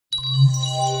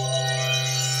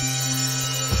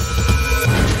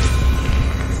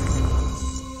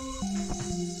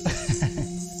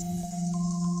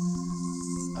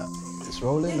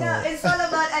rolling? You know, Or? it's all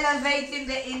about elevating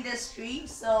the industry.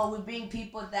 So we bring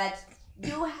people that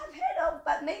you have heard of,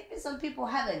 but maybe some people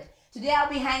haven't. Today I'll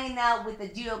be hanging out with a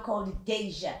duo called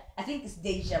Deja. I think it's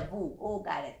Deja Vu. Oh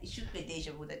God, it should be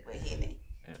Deja Vu that we're hearing.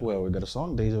 Well, we got a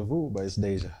song, Deja Vu, but it's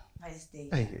Deja. But it's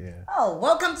Deja. Yeah. Oh,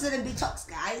 welcome to the ZMB Talks,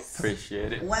 guys.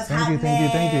 Appreciate it. What's Thank you, happening?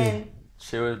 thank you.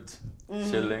 Chilled,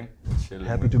 chilling.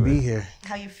 Happy to be here.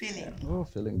 How you feeling? Oh,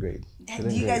 feeling great. Do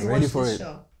Feeling you guys great. Ready watch for the it?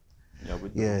 show? Yeah, we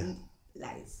do. Yeah.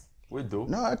 Lies. We do.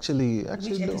 No, actually,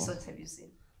 Which no. episodes have you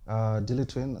seen? Dilly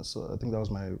Twin. So I think that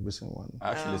was my recent one.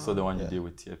 I actually saw the one you did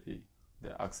with TFP,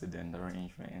 the accident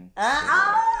arrangement.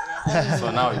 So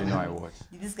So now you know I watch.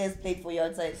 did this guys play for you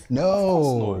outside?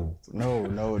 No,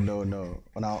 no.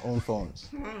 On our own phones.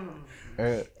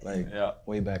 Like Yeah.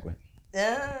 way back when.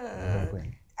 Ah.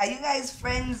 When. Are you guys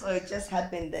friends or it just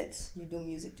happened that you do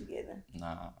music together?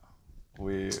 Nah,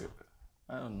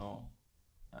 I don't know.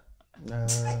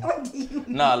 What do you mean?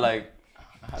 Nah, like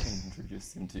I haven't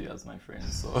introduced him to you as my friend,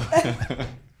 so.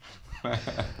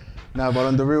 No, but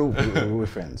on the real, we're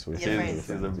friends. We're You're friends.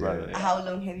 friends. He's a brother. Yeah. How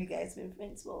long have you guys been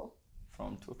friends for?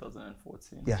 From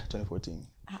 2014. Yeah, 2014.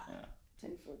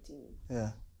 2014. Yeah.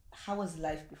 How was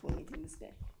life before meeting this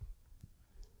guy?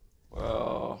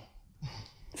 Well,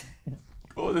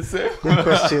 all the same. Good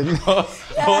question. all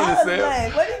How the was same.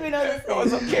 life? What do you mean all the It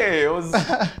was same? okay. It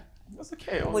was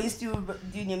okay. Were you still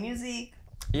doing your music?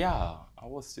 Yeah, I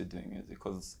was still doing music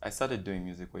because I started doing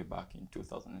music way back in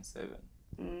 2007.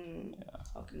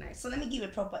 Yeah. Okay, nice. So let me give a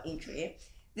proper intro. Yeah?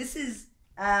 This is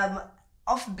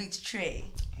offbeat Trey.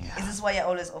 Yeah. Is this why you're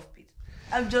always offbeat?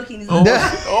 I'm joking.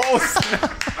 Oh,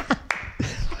 snap.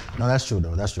 No, that's true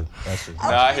though. That's true.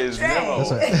 Nah, he's Trey. never.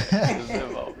 That's He's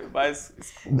never. But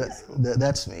it's cool.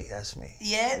 That's me. That's me.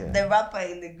 Yeah, the rapper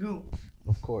in the group.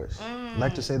 Of course.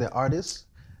 Like to say the artist.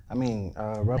 I mean,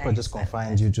 rapper Nice, just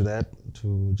confines you to that,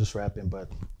 to just rapping, but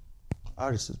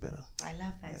artist is better. I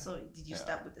love that. So did you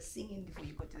start with the singing before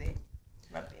you go to the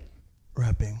rapping?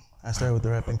 Rapping. I started with the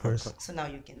rapping first. So now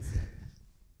you can sing.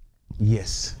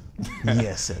 Yes.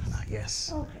 Yes, Edna.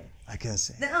 Yes. Okay. I can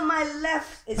sing. Then on my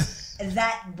left is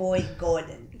that boy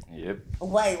Gordon. Yep.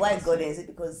 Why Gordon? Is it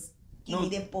because give me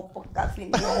the popo coffee?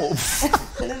 No.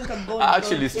 I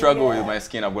actually struggle with my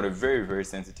skin. I've got a very, very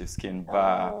sensitive skin.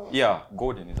 But yeah,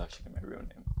 Golden is actually my real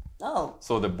name. Oh.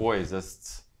 So the boy is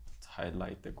just to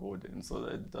highlight the golden so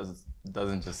that it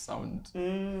doesn't just sound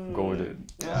golden.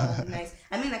 Yeah. Oh, nice.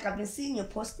 I mean, like I've been seeing your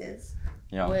posters.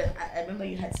 Yeah. Where I remember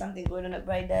you had something going on at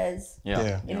Briders. Yeah.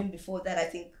 Yeah. Even before that, I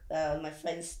think my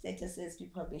friends' statuses,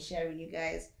 people have been sharing you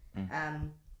guys.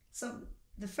 So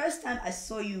the first time I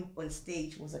saw you on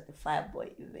stage was at the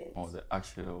Fireboy event. Oh, the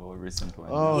actual recent one.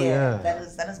 Oh yeah. That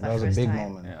was my That was first a big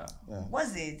time. moment. Yeah.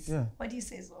 Was it? Yeah. Why do you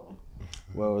say so?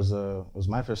 Well, it was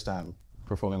my first time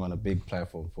performing on a big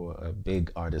platform for a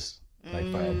big artist like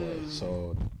Fireboy.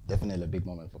 So definitely a big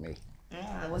moment for me.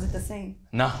 Was it the same?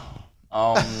 No.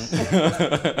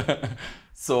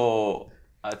 So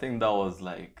I think that was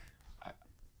like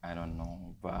I don't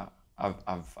know, but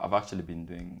I've actually been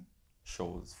doing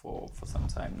shows for some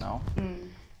time now.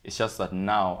 It's just that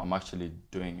now I'm actually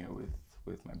doing it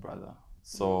with my brother.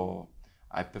 So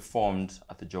I performed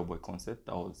at the Joboy concert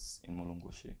that was in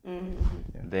Mulungushi.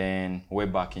 Then way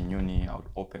back in uni, I would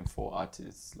open for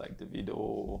artists like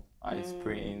Davido, Ice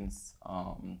Prince.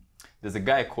 There's a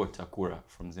guy called Takura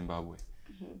from Zimbabwe.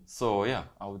 So yeah,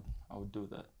 I would do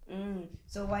that.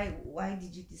 So why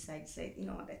did you decide to say, you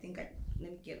know what, I think let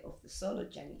me get off the solo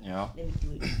journey. Yeah. Let me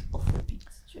do it off the beat,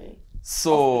 Trey.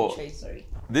 So Sorry.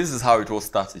 this is how it all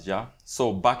started, yeah.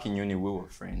 So back in uni, we were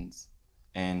friends,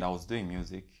 and I was doing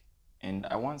music, and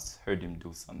I once heard him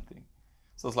do something.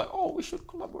 So I was like, oh, we should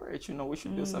collaborate, we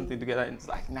should do something together. And it's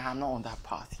like, nah, I'm not on that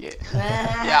path yet.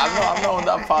 Yeah, I'm not on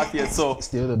that path yet. So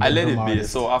Still a I let big it be.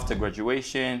 artist. So after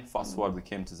graduation, fast forward, we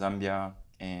came to Zambia,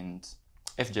 and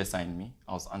FJ signed me.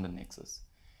 I was under Nexus.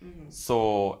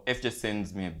 So FJ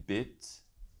sends me a beat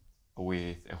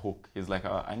with a hook. He's like,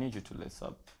 I need you to lace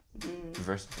up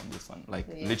verses on this one. Like,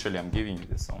 literally, I'm giving you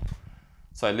this song.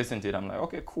 So I listened to it. I'm like,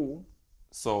 okay, cool.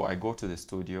 So I go to the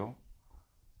studio,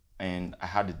 and I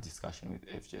had a discussion with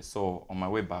FJ. So on my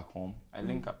way back home, I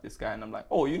link up this guy, and I'm like,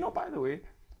 oh, by the way,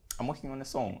 I'm working on a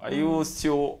song. Are you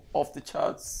still off the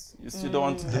charts? You still don't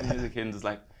want to do music? And he's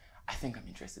like, I think I'm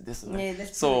interested. This is Yeah,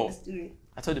 let's so do it.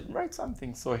 I told him, write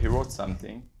something. So he wrote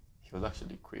something. He was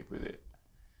actually quick with it.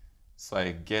 So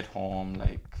I get home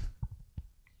like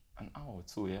an hour or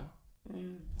two, yeah?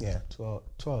 Yeah, 2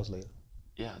 hours later.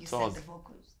 Yeah, You 2 said hours. the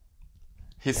vocals.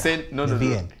 He sent, no.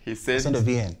 VN. He sent, Send a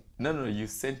VN. no, you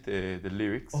sent the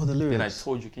lyrics. Oh, the Then I lyrics.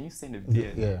 told you, can you send a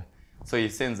VN? Yeah. So he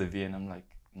sends a VN. I'm like,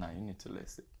 nah, you need to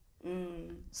list it.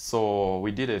 So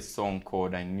we did a song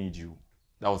called I Need You.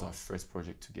 That was our first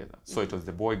project together. So it was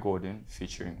the boy Gordon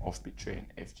featuring Offbeat Train,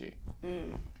 FJ.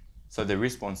 So the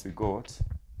response we got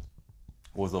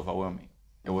was overwhelming.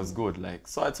 It was good. Like,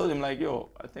 so I told him like, yo,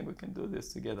 I think we can do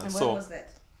this together. And so when was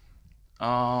that?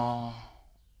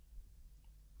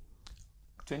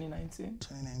 2019.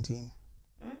 2019.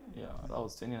 Yeah, that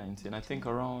was 2019. I think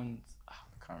around, I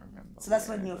can't remember. So that's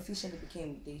when you officially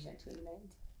became Deja, 2019?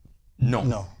 No.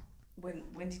 No.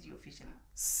 When did you officially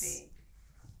say?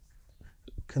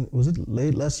 Was it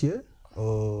late last year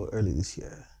or early this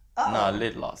year? Nah,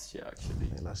 late last year actually.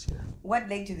 Late last year. What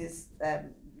led to this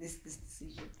this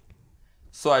decision?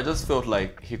 So I just felt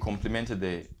like he complemented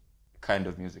the kind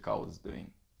of music I was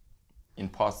doing. In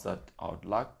parts that I would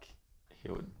like, he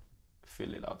would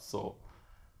fill it up. So,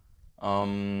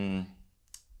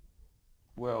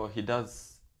 well, he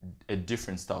does a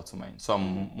different style to mine. So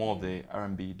I'm more of the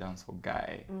R&B dancehall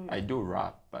guy. I do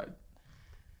rap, but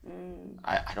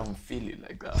I don't feel it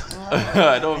like that.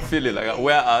 I don't feel it like that.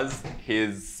 Whereas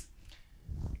he's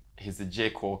a J.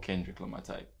 Cole, Kendrick Lamar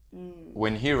type.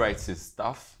 When he writes his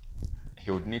stuff, he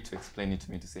would need to explain it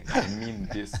to me to say, I mean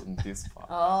this on this part.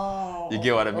 Oh, you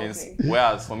get what I mean? okay.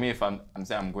 Whereas for me, if I'm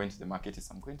saying I'm going to the market,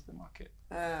 I'm going to the market.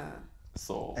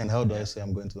 So. And how do I say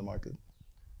I'm going to the market?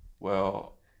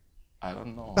 Well, I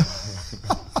don't know.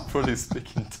 Probably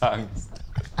speaking tongues.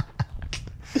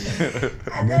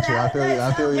 I get you. I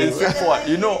feel you. It's straightforward.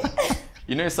 You know,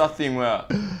 it's that thing where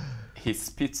he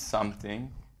spits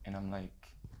something, and I'm like,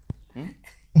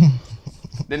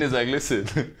 Then he's like, listen.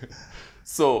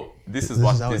 So this is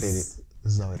what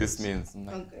this means. I'm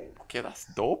like, okay, that's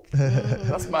dope.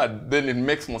 That's mad. Then it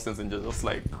makes more sense than just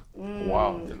like,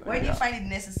 wow. Like, why do you find it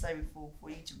necessary for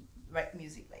you to write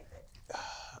music like that?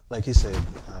 Like he said,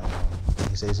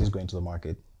 he says he's going to the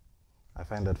market. I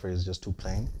find that phrase just too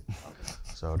plain. Okay.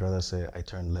 So I'd rather say I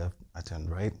turned left, I turned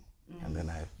right, and then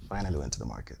I finally went to the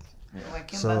market. Yeah. So I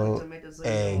came So back with tomatoes.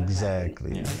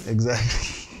 exactly. Yeah.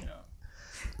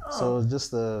 So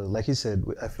just like he said,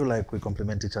 I feel like we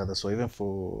complement each other. So even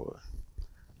for,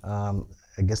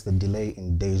 I guess the delay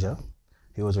in Deja,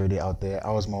 he was already out there.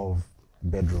 I was more of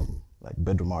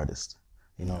bedroom artist.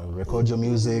 You know, record your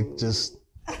music, just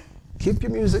keep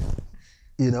your music.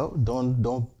 You know,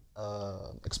 don't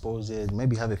expose it.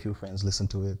 Maybe have a few friends listen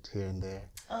to it here and there.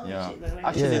 Oh, yeah. shit,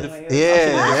 Actually, I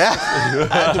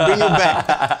had to bring you back.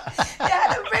 You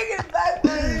had to bring it back for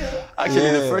you.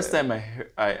 Actually, the first time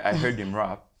I heard him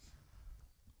rap,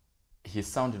 he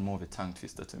sounded more of a tongue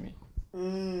twister to me.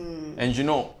 And you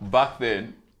know, back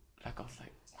then, like I was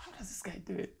like, how does this guy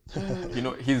do it? You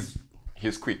know,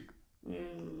 he's quick.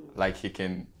 Like he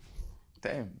can,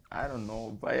 damn, I don't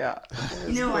know, but yeah.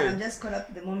 You know what? I'm just caught up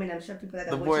at the moment. I'm sure people that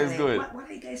are The boy watching is like, good. what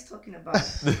are you guys talking about?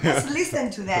 Let's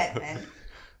listen to that, man.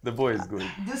 The boy is good.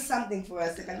 Do something for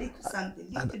us. Like a little something.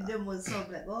 Leave the demo song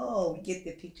like, oh, we get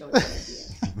the picture of the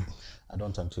idea. I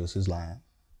don't talk to us. He's lying.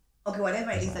 Okay,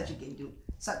 whatever it is that you can do,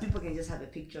 so people can just have a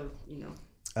picture of, you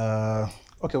know.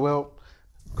 Okay, well,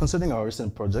 considering our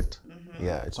recent project,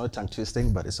 yeah, it's not tongue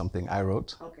twisting, but it's something I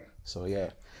wrote. Okay. So yeah,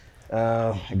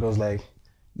 it goes like,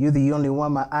 "You're the only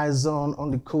one my eyes on,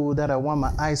 only cool that I want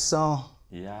my eyes on.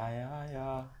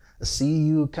 Yeah. I see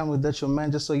you come without your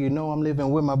man, just so you know I'm living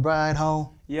with my bride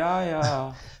home.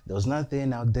 Yeah. There was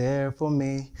nothing out there for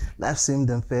me. Life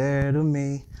seemed unfair to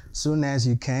me. Soon as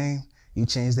you came, you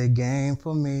changed the game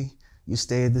for me. You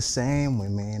stayed the same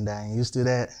with me, and I ain't used to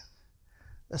that."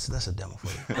 That's a demo for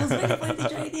you. I was waiting for you to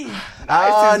join in.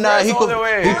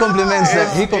 He compliments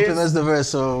that. He compliments the verse,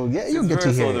 so yeah, you'll get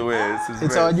to hear it.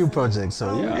 It's our new project,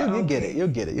 so you get it. You'll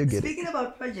get it. Speaking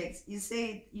about projects, you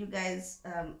said you guys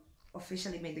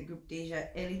officially made the group Deja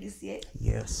early this year.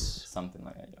 Yes. Something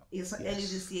like that, yeah. It's early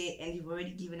this year, and you've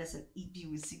already given us an EP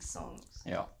with 6 songs.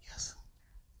 Yeah. Yes.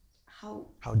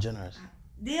 How generous.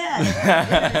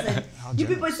 Yeah. You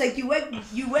people, it's like you work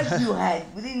you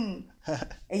had within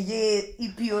a year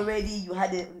EP already. You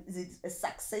had a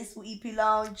successful EP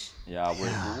launch. Yeah,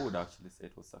 we would actually say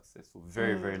it was successful.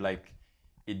 Very, very, like,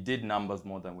 it did numbers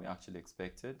more than we actually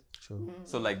expected. True.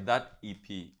 So like that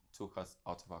EP took us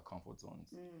out of our comfort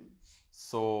zones.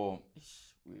 So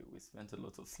we spent a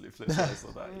lot of sleepless nights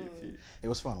on that EP. It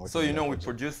was fun. So you know, with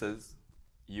producers,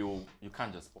 you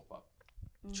can't just pop up.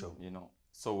 True. You know.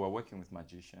 So we're working with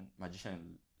Magician.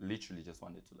 Magician literally just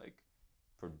wanted to like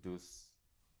produce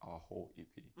our whole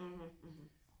EP.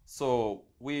 So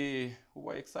we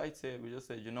were excited. We just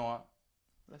said, you know what,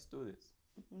 let's do this.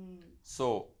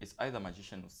 So it's either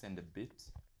Magician will send a beat,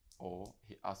 or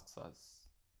he asks us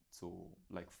to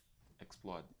like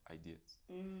explore ideas.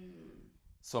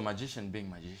 So Magician being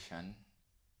Magician,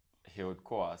 he would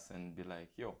call us and be like,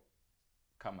 yo,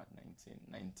 come at 19.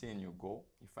 19, you go,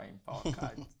 you find power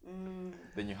cards,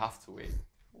 then you have to wait.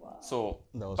 Wow. So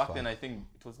That was back fun. then, I think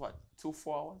it was what, 4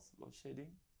 hours load shedding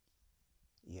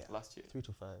Yeah. last year. 3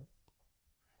 to 5.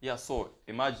 Yeah, so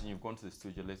imagine you've gone to the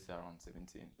studio, let's say around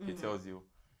 17. He tells you,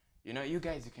 you know, you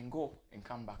guys, you can go and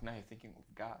come back. Now you're thinking of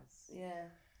gas. Yeah.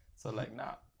 So like,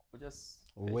 nah, we'll just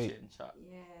Wait. and chat.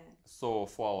 Yeah. So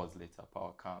 4 hours later,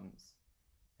 power comes,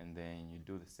 and then you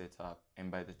do the setup.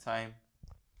 And by the time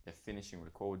they're finishing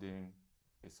recording,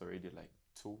 it's already like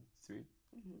 2, 3,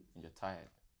 and you're tired.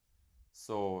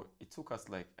 So it took us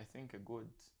like, I think a good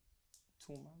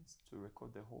 2 months to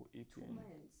record the whole EP. 2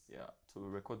 months. Yeah, to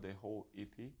record the whole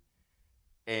EP.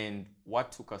 And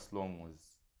what took us long was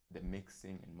the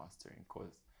mixing and mastering,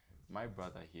 because my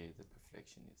brother here is a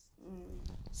perfectionist.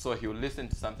 So he'll listen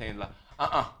to something and like,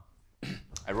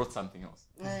 I wrote something else.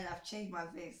 And I've changed my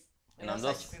face. And I'm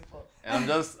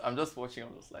just watching,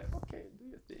 I'm just like, okay, do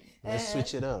your thing. Let's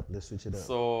switch it up. Let's switch it up.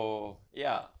 So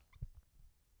yeah,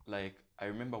 like I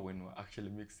remember when we were actually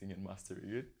mixing and mastering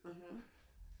it,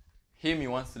 he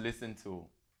wants to listen to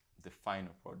the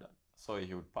final product, so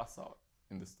he would pass out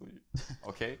in the studio.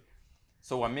 Okay,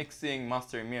 so we're mixing,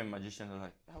 mastering. Me and magician are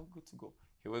like, we're good to go.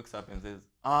 He wakes up and says,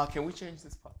 can we change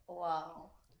this part?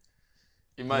 Wow.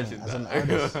 Imagine As that. an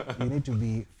artist, you need to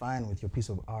be fine with your piece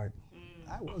of art.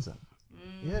 I wasn't.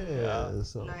 Yeah.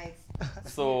 So Nice.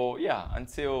 So yeah,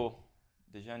 until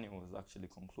the journey was actually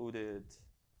concluded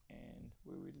and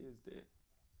we released it,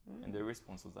 and the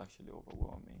response was actually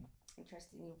overwhelming.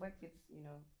 Interesting. You work with,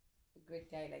 a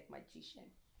great guy like Magician.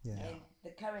 yeah. And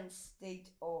the current state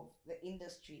of the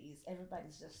industry is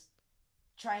everybody's just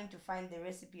trying to find the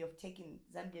recipe of taking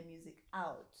Zambian music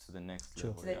out To the next Sure.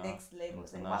 level. to the yeah. next level.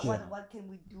 So International. what can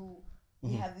we do?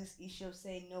 We have this issue of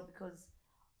saying no because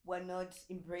we're not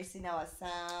embracing our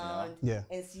sound Yeah.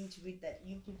 and seeing to it that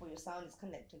you people, your sound is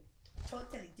connected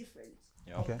totally different,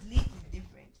 Yeah. Okay. completely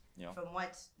different Yeah. from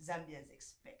what Zambians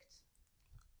expect.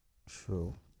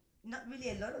 True. Not really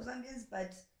a lot of Zambians,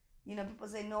 but people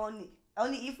say no,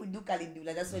 only if we do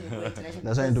Kalindula, that's when we go international.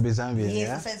 That's going to be because- Zambian, Yes, yeah?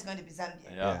 that's when it's going to be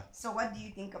Zambian. Yeah. So what do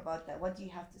you think about that? What do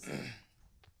you have to say?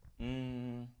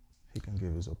 He can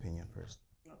give his opinion first.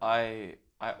 I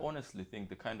honestly think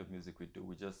the kind of music we do,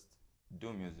 we just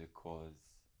do music because,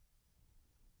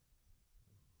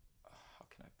 how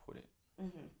can I put it?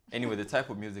 Anyway, the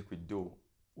type of music we do,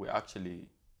 we actually,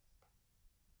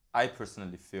 I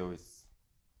personally feel it's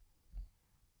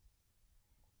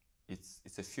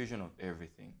a fusion of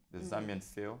everything. The Zambian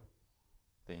feel,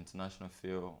 the international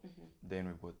feel, then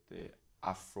we got the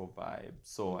Afro vibe.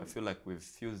 So I feel like we've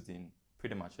fused in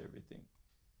pretty much everything.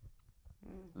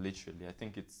 Literally, I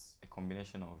think it's a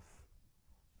combination of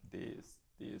this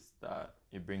that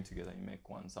you bring together, you make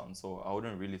one sound. So I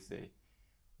wouldn't really say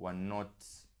we're not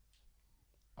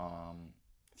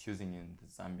fusing in the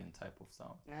Zambian type of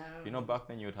sound. Back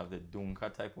then you would have the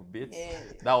Dunka type of beats. Yeah.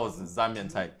 That was the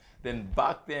Zambian type. Then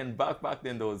back then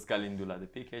there was Kalindula, the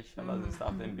PK Shabas and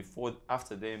stuff. Then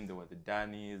after them there were the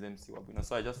Danis, MC Wabino.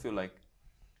 So I just feel like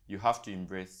you have to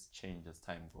embrace change as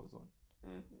time goes on.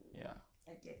 Yeah.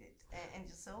 I get it. And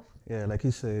yourself? Yeah, like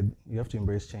he said, you have to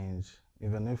embrace change.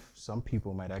 Even if some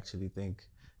people might actually think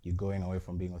you're going away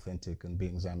from being authentic and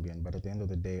being Zambian, but at the end of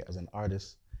the day, as an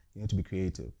artist, you need to be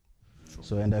creative.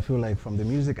 So, and I feel like from the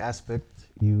music aspect,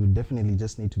 you definitely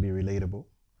just need to be relatable,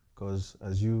 because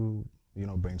as you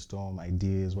brainstorm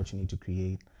ideas, what you need to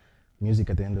create, music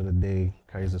at the end of the day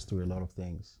carries us through a lot of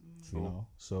things,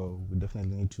 So we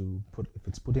definitely need to if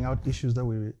it's putting out issues that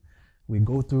we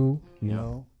go through,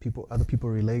 other people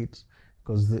relate,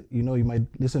 because you might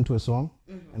listen to a song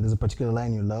and there's a particular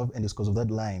line you love, and it's because of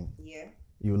that line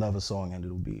you love a song and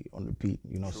it'll be on repeat,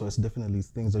 So it's definitely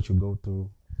things that you go through.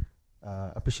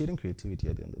 Appreciating creativity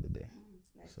at the end of the day.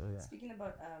 Nice. So yeah. Speaking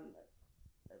about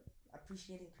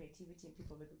appreciating creativity and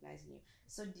people recognizing you.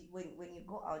 So when you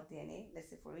go out there, let's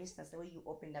say for instance, the way you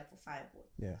opened up for Fireball,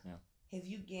 have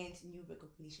you gained new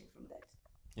recognition from that?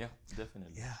 Yeah,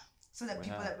 definitely. Yeah. So that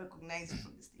people that recognize you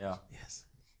from the stage. Yeah. Yes.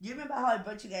 Do you remember how I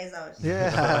brought you guys out?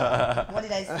 Yeah. What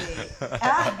did I say?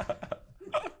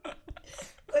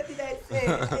 What did I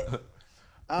say?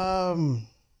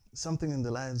 Something in the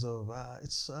lines of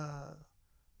it's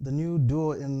the new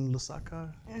duo in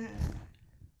Lusaka.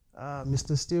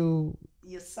 Mr. Steele.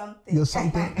 You're something. You're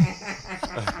something.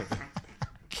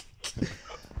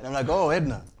 And I'm like, oh,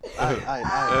 Edna.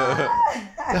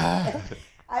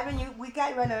 I mean, we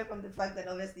can't run away from the fact that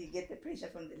obviously you get the pressure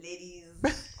from the ladies,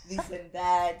 this and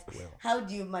that. Well. How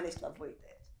do you manage to avoid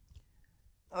that?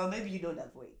 Or maybe you don't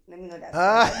avoid. Let me know that.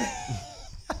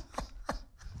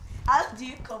 How do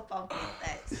you cope up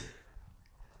with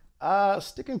that?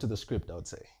 Sticking to the script, I would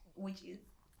say. Which is?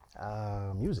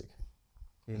 Music.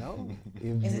 You know,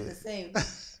 Is it the same?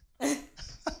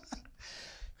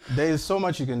 there is so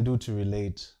much you can do to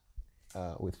relate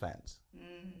with fans.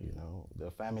 You know,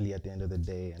 they're family at the end of the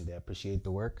day, and they appreciate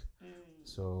the work.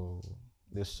 So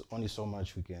there's only so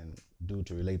much we can do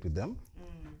to relate with them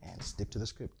and stick to the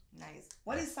script. Nice.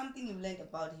 What is something you've learned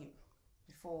about him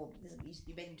before?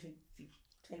 You met in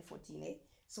 2014, eh?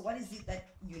 So what is it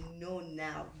that you know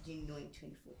now you didn't know in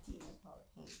 2014 about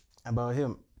him? About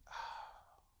him,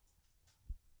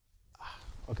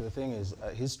 okay, the thing is,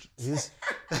 he's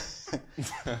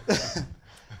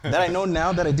that I know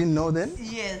now that I didn't know then.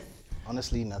 Yes.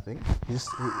 Honestly, nothing. He's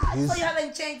So you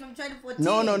haven't changed from 2014?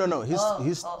 no.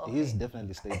 He's okay.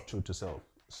 definitely stayed true to self.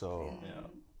 So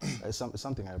it's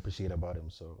something I appreciate about him.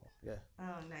 So yeah.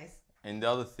 Oh, nice. And the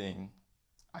other thing,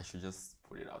 I should just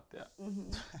put it out there.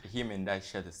 Him and I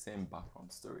share the same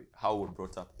background story. How we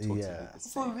brought up totally the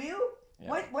For same. real?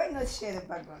 Yeah. Why not share the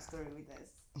background story with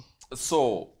us?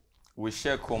 So we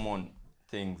share common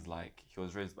things like he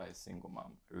was raised by a single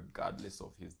mom, regardless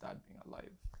of his dad being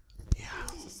alive. Yeah.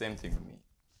 It's the same thing with me.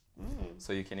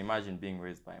 So you can imagine being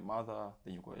raised by a mother,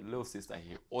 then you got a little sister.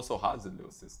 He also has a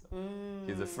little sister.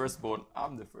 He's the firstborn,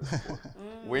 I'm the firstborn.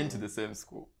 Went to the same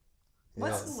school.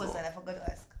 What school was that? I forgot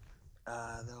to ask.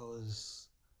 That was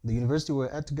the university we're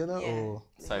at together, or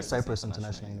Cyprus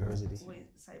International University. Wait,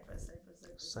 Cyprus.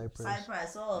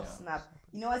 Cyprus. Oh, snap.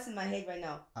 You know what's in my head right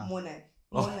now? Monarch.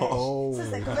 Oh. So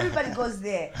it's like, 'cause everybody goes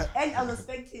there. And I was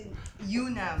expecting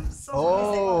UNAM. So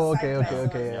Oh, it's like, okay.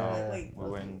 Cyprus. Yeah. I was like,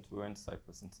 wait, We went to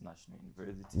Cyprus International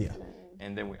University. Yeah.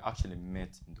 And then we actually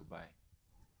met in Dubai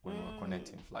when we were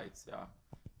connecting flights. Yeah.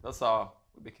 That's how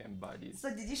we became buddies. So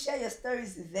did you share your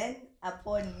stories then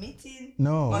upon meeting?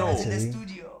 No, Or was it in the actually.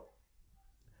 studio?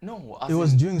 No, It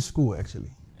was during school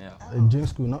actually. yeah. During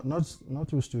school, not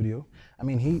through studio. I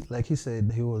mean, he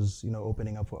said he was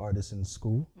opening up for artists in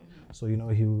school. So he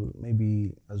would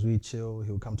maybe as we chill,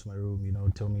 he would come to my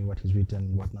room, tell me what he's written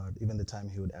and whatnot. Even the time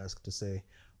he would ask to say,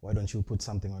 why don't you put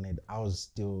something on it? I was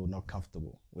still not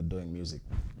comfortable with doing music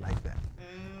like that.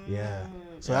 Yeah.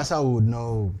 So that's how we would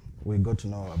know. We got to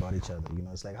know about each other.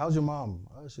 It's like, how's your mom?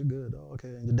 Oh, she good. Oh, okay.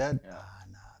 And your dad? Nah,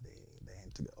 they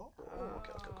ain't together. Oh,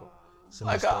 okay, cool.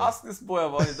 Similar Like I story. asked this boy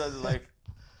about it, that's like,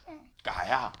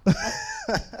 Gaya.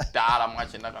 Dad, I'm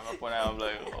watching that kind of phone. I'm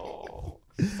like, oh,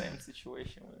 same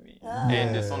situation with me.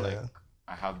 And it's not like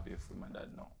I have beef with my dad.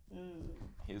 No,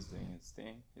 he's doing his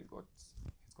thing. He's got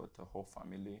a whole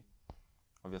family.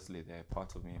 Obviously, they're a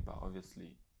part of me, but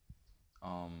obviously,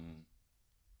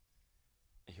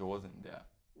 he wasn't there.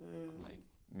 Like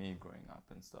me growing up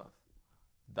and stuff.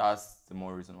 That's the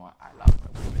more reason why I love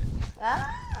my women.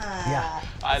 Yeah.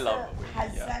 I love my women.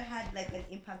 Has Yeah. that had like an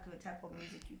impact on the type of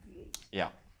music you create? Yeah.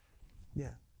 Yeah.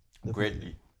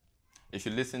 Greatly. If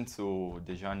you listen to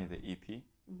Deja, the EP,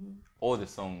 all the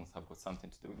songs have got something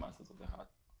to do with Masters of the Heart.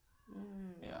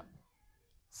 Yeah.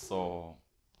 So,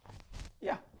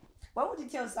 yeah. What would you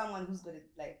tell someone who's got it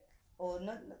like, or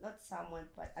not someone,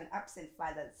 but an absent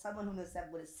father, someone who knows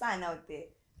that with a son out there,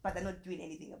 but they're not doing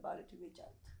anything about it to reach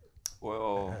out?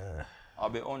 Well, I'll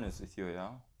be honest with you, yeah.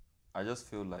 I just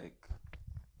feel like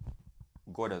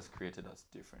God has created us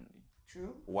differently.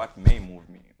 True. What may move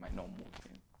me might not move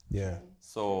him. Yeah.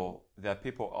 So there are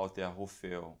people out there who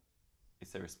feel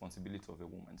it's a responsibility of a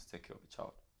woman to take care of a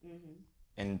child.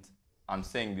 And I'm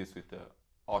saying this with the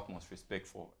utmost respect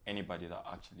for anybody that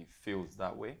actually feels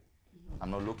that way.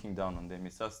 I'm not looking down on them.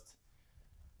 It's just,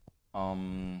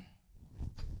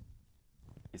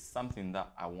 it's something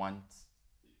that I want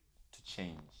to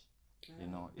change.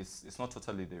 It's not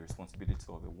totally the responsibility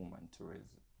of a woman to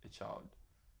raise a child.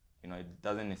 It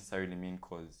doesn't necessarily mean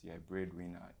because you're a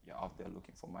breadwinner, you're out there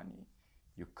looking for money,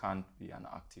 you can't be an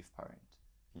active parent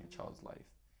in your child's life.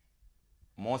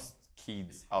 Most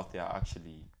kids out there are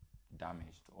actually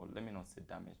damaged, or let me not say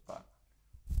damaged, but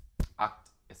act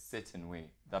a certain way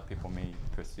that people may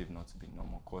perceive not to be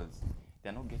normal because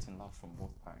they're not getting love from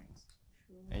both parents.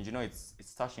 And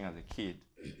it's touching as a kid.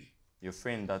 Your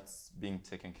friend that's being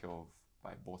taken care of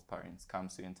by both parents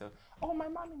comes to you and tells, oh, my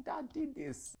mom and dad did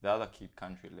this. The other kid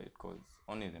can't relate because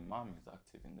only the mom is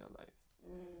active in their life.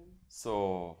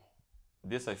 So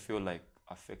this, I feel like,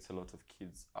 affects a lot of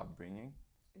kids' upbringing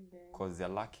because they're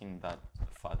lacking that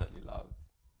fatherly love.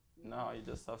 Now it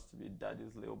just has to be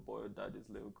daddy's little boy or daddy's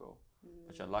little girl.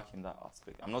 But you're lacking that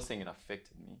aspect. I'm not saying it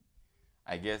affected me.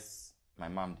 I guess my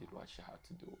mom did what she had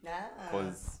to do.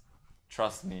 Because,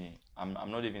 trust me, I'm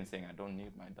not even saying I don't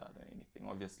need my dad or anything.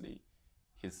 Obviously,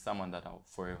 he's someone that I'll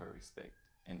forever respect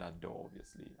and adore,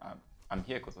 obviously. I'm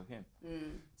here because of him.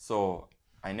 So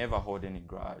I never hold any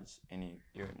grudge, any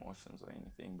ill emotions or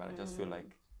anything. But I just feel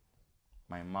like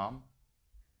my mom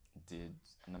did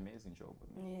an amazing job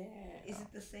with me. Yeah. Is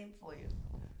it the same for you?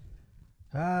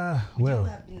 Would Well, you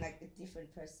have been like a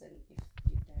different person if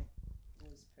your dad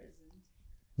was present?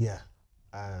 yeah,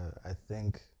 I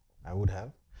think I would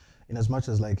have. In as much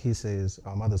as, like he says,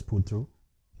 our mothers pulled through,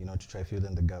 to try fill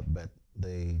in the gap, but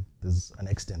there's an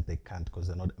extent they can't because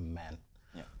they're not a man.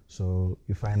 Yeah. So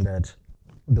you find that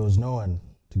there was no one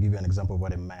to give you an example of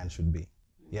what a man should be.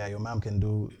 Yeah, your mom can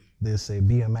do this, say,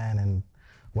 be a man and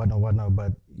whatnot,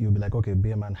 but you'll be like, okay,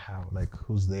 be a man how? Like,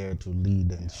 who's there to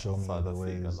lead and show me the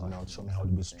ways, show me how to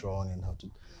be strong and how to,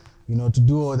 to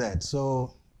do all that.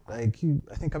 So, like,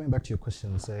 I think coming back to your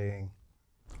question, saying,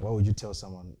 what would you tell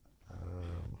someone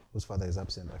whose father is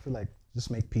absent? I feel like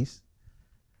just make peace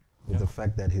with the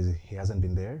fact that he hasn't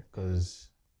been there, because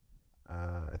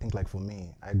I think, like, for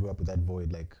me, I grew up with that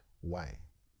void, like, why?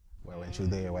 Why weren't you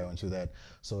there? Why weren't you that?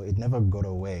 So it never got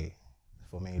away.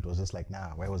 For me, it was just like,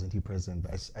 nah, why wasn't he present?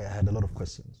 I had a lot of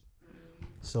questions.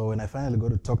 So when I finally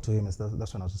got to talk to him, that's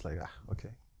when I was just like, okay,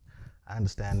 I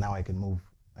understand now. I can move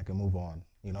on.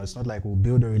 It's not like we'll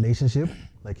build a relationship.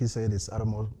 Like he said, it's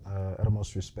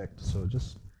uttermost respect. So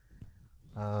just,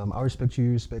 I respect you,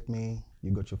 you respect me.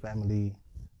 You got your family.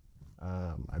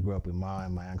 I grew up with Ma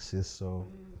and my young sis, so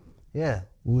yeah,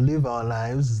 we'll live our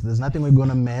lives. There's nothing we're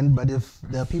gonna mend, but if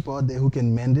there are people out there who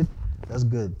can mend it, that's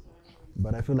good.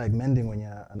 But I feel like mending when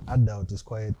you're an adult is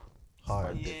quite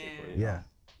hard. Yeah,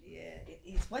 it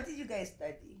is. What did you guys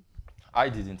study? I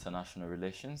did international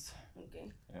relations.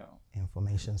 Okay. Yeah.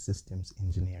 Information systems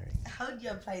engineering. How do you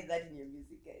apply that in your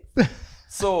music, guys?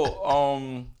 So,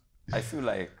 I feel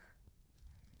like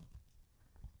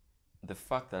the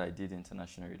fact that I did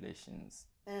international relations.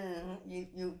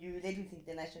 You relate with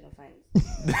international finance.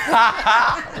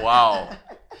 Wow.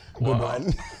 Good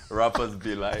one. Rappers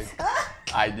be like,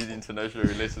 I did international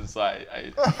relations, so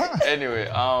I anyway,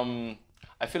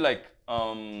 I feel like I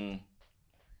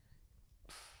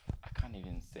can't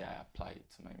even say I applied it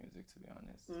to my music, to be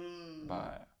honest.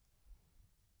 But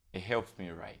it helps me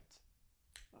write.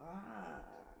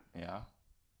 Yeah.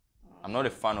 I'm not a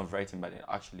fan of writing, but it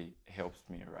actually helps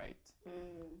me write.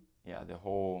 Yeah, the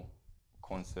whole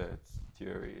concepts,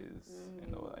 theories,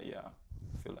 and all that. Yeah,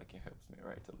 I feel like it helps me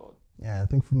write a lot. Yeah, I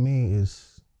think for me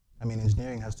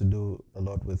engineering has to do a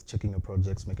lot with checking your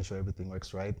projects, making sure everything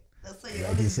works right.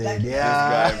 Like he said,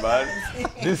 yeah.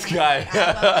 This guy.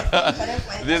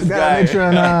 Make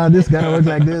sure, this gonna work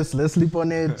like this. Let's sleep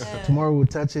on it. Tomorrow we'll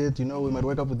touch it. We might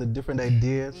wake up with a different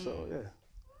idea. So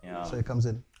yeah. So it comes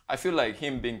in. I feel like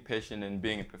him being patient and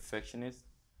being a perfectionist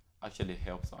actually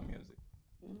helps our music.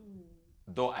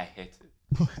 Though I hate it,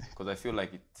 because I feel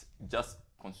like it just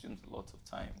consumes a lot of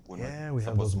time. We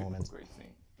have those moments. Great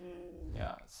thing.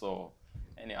 Yeah. So,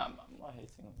 anyway, I'm not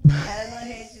hating on I'm you. not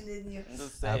hating on you.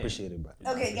 I appreciate it, bro.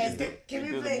 Okay, guys, can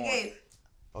we play a game?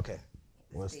 Okay.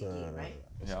 What's the game, right?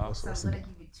 Yeah. So I'm gonna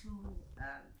give you two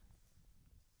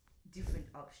different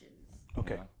options.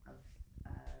 Okay. Of,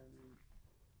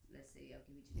 let's say I'll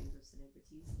give you two names of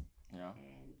celebrities. Yeah.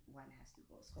 And one has to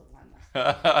go. It's called One Must Go.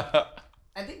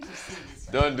 I think you've seen this.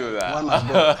 Right? Don't do that. One must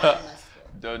go. One Must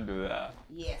Go. Don't do that.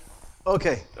 Yes.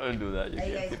 Okay. Don't do that. You Are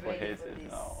you get guys people ready for hated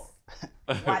this? now.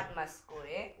 One must go,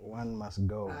 eh? One must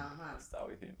go. Start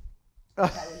with him.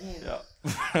 Start with him. Yeah.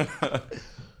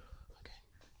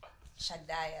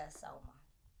 Shadaya Salma.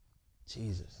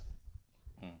 Jesus.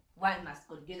 One must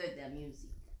go together their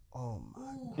music. Oh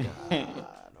my God.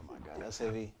 Oh my God. That's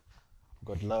heavy.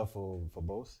 Got love for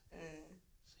both.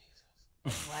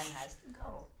 Jesus. One has to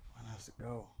go. One has to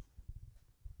go.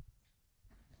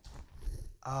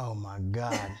 Oh my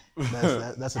God.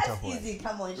 That's a tough one. That's easy.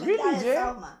 Come on. Really, Shadaya Jay?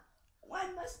 Salma.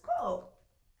 One must go.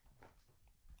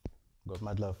 Got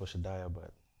mad love for Shadaya,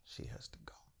 but she has to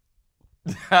go.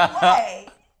 Why?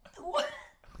 What?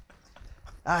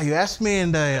 You asked me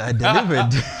and I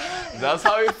delivered. That's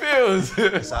how it feels.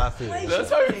 That's how I feel. That's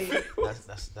how it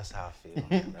feels. That's how I feel.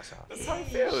 Man. That's how I feel. That's how it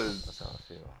feels. That's how I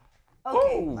feel.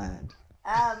 Okay. Mad.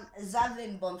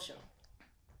 Zavin Bombshell.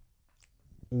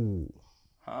 Ooh.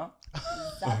 Huh?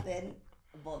 Zavin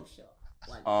Bombshell.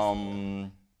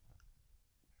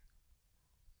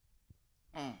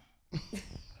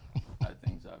 I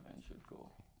think Zavin should go.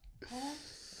 Huh?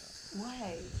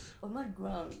 Why? On what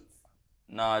grounds?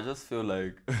 Nah, I just feel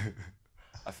like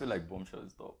I feel like Bombshell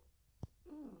is dope.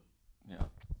 Yeah.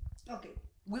 Okay.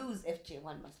 Will's FJ.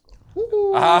 One must go.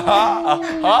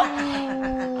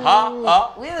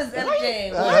 Will's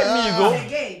FJ. Why me though?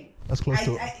 Again. That's close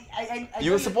to.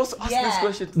 You were supposed to ask this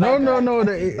question. No.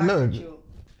 Look.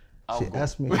 She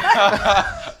asked me.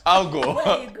 I'll go. Where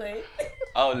are you going?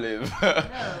 I'll live.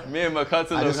 Me and my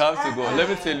catalog have to go. Let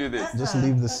me tell you this. Just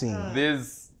leave the scene.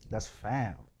 There's That's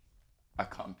fam. I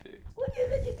can't pick. What do you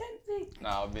mean you can't pick? Nah,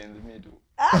 I'll be in the middle.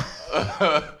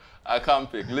 I can't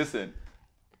pick. Listen,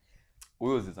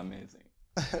 Wills is amazing.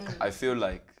 I feel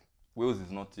like Wills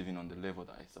is not even on the level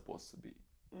that he's supposed to be.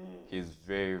 He's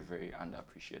very, very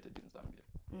underappreciated in Zambia.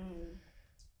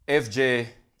 FJ,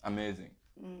 amazing.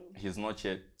 He's not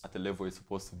yet at the level he's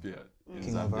supposed to be at in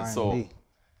King of Zambia. R&B. So,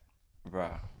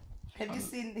 bruh. Have you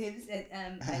seen him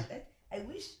said, I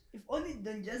wish if only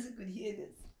Don Jazzy could hear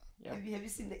this. Yep. Have you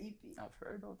seen the EP? I've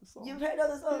heard all the songs. You've heard all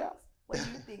the songs? Yeah. What do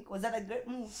you think? Was that a great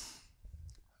move?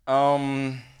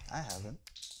 I haven't.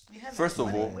 You haven't? First of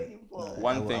What are you all, waiting for?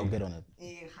 one thing- I'll get on it.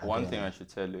 Yeah. One thing I should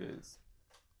tell you is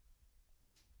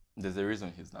there's a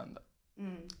reason he's done that.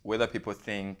 Whether people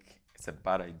think it's a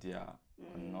bad idea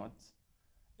or not,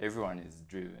 everyone is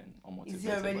driven or motivated Is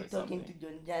he already by talking to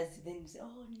something. Don Jazzy? Then you say,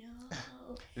 oh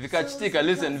no. Vikachitika,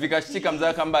 listen, vikachitika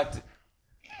mzaa kambati.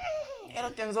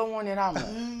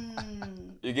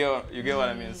 You get what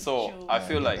I mean? So True. I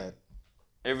feel get like that.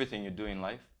 everything you do in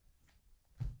life,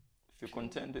 if you're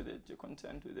content with it, you're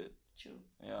content with it. True.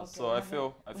 Yeah. Okay, So I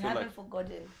feel we like haven't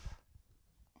forgotten.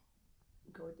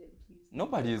 Gordon, please.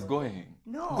 nobody is going.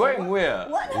 No. Going where?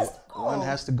 What has to go? One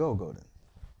has to go, Golden.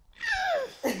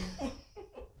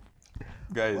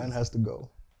 Guys. One has to go.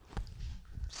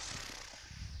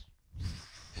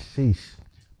 Sheesh.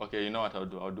 Okay, you know what I'll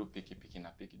do? I'll do picky na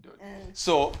picky dog.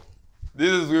 So,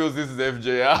 this is Wills, this is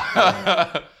FJ.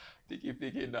 Yeah?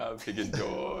 Picky na picky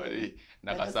dog.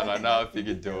 Nakasana na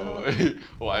picky dog.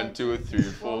 1, 2, 3,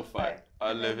 4, 5,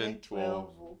 11, 12.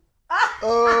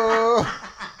 Oh.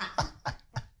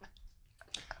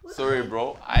 Sorry,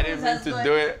 bro. I didn't mean to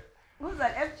do it. Who's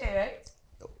that? FJ, right?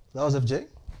 That was FJ?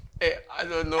 Hey, I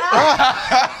don't know.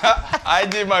 I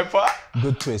did my part.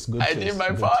 Good twist, good I twist. did my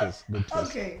good part. twist, good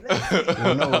twist. Okay, let's see.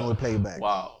 We'll know when we play it back.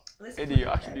 Wow. Let's Eddie, put you it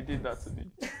actually back. did that to me.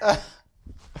 I'm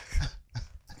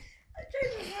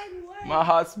trying to find why. My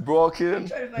heart's broken. I'm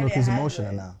trying to find Look, a he's hard emotional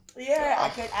one. now. Yeah, I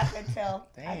can tell.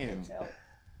 I Damn. can tell.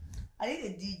 I need a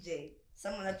DJ,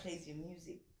 someone that plays your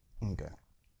music, Okay.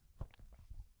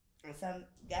 and some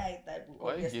guy that will.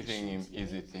 Why are you obviously giving him shoot your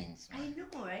easy music. things, I man?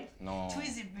 know, right? No.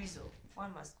 Tweezy Brizo,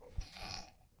 one must go.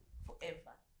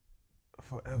 Forever.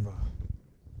 Forever.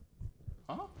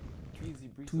 Huh? Tweezy,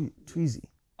 Tweezy.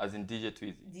 As in DJ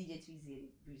Tweezy. DJ Tweezy and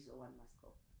Brizo, one must go.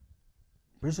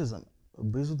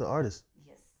 Brizo's the artist.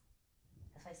 Yes.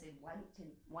 If I say one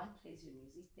plays your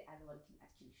music, the other one can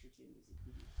actually shoot your music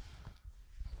video.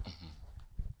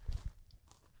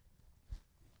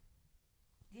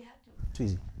 Do you have to?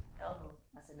 Tweezy. Oh,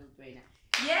 that's a no-brainer.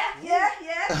 Yeah.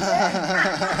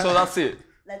 So that's it.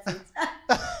 That's it.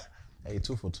 Hey,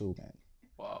 2 for 2, man.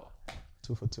 Wow.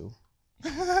 2 for 2.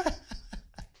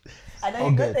 I know Oh,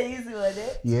 you got good. the easy one,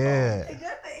 eh? Yeah. You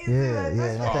got the easy Yeah, one. yeah.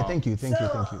 That's No, right. thank you. You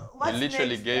What's literally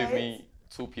next, gave guys? me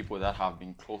 2 people that have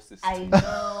been closest I to me.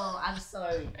 know. I'm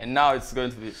sorry. And now it's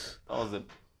going to be, that was a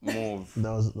move.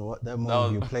 That move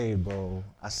was- you played, bro.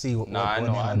 I see what Nah, I what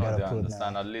know, name I know, gotta they put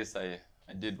understand. now. At least I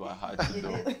did what I had to You do.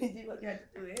 did what you had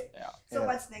to do, eh? Yeah. So Yeah.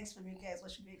 what's next from you guys?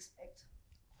 What should we expect?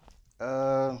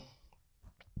 An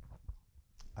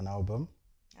album.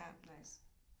 Ah, nice.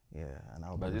 Yeah, an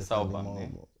album. But this Definitely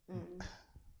album, eh?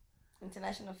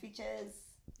 International features.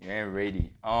 You ain't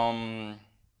ready. I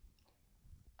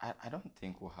don't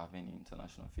think we'll have any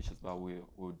international features, but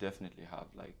we'll definitely have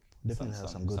like Definitely have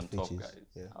some good top features. guys.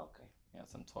 Yeah. Okay. Yeah,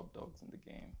 some top dogs in the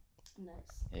game.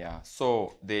 Nice. Yeah.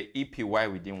 So the EP, why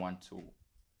we didn't want to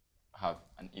have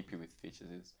an EP with features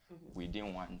is we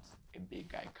didn't want a big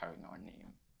guy carrying our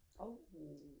name. Oh.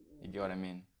 You get what I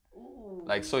mean? Ooh.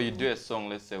 Like, so you do a song,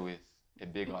 let's say, with a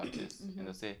big artist, and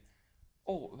they say,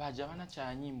 oh, vajavana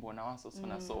cha nyimbo na waso so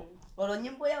na so. Olo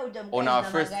nyimbo ya hujamkazi On our na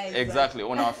first, magazi, exactly,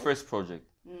 on our first project.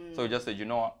 So we just said, you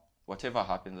know what, whatever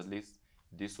happens, at least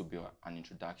this will be an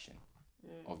introduction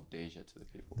of Deja to the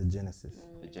people. The Genesis.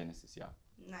 The Genesis, yeah.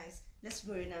 Nice. Let's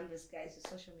go your numbers, guys. Your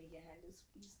social media handles,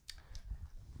 please.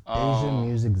 Deja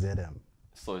Music ZM.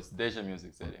 So it's Deja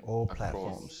Music ZM. All across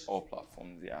platforms. All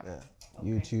platforms, yeah. Yeah. Okay.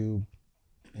 YouTube,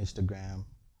 Instagram,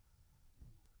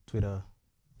 Twitter.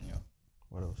 Yeah.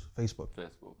 What else? Facebook.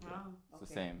 Facebook. Yeah. Oh,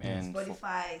 It's the okay. same. And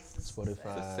Spotify.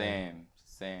 Spotify. it's the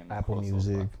same. Apple across all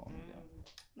Music. platforms, yeah.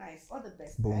 Nice. All the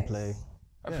best. Boom guys. Play.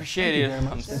 Appreciate Thank you it. very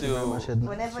much. I'm Thank you very much, still Edna.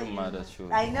 Whenever so you, mad at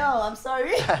you. I know. I'm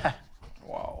sorry.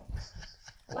 Wow.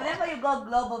 Whenever you go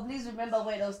global, please remember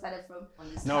where it all started from.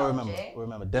 On this couch,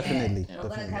 Remember. Definitely. Yeah. We're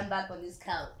gonna Definitely. come back on this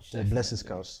couch. Yeah, bless his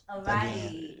couch.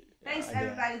 Alright. Thanks Yeah.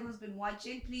 everybody who's been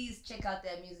watching. Please check out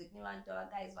their music. New and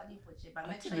guys, what do you put it? But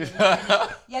make sure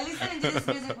you're listening to this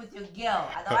music with your girl.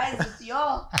 Otherwise, it's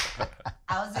your.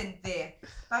 I wasn't there.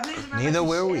 But please remember Neither to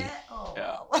were we. share. Oh,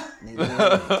 Yeah. wow.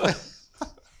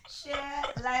 Share,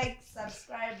 like,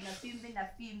 subscribe. Nafimbi,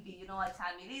 Nafimbi. You know what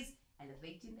time it is.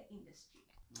 Elevating the industry.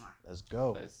 Let's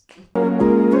go. Nice.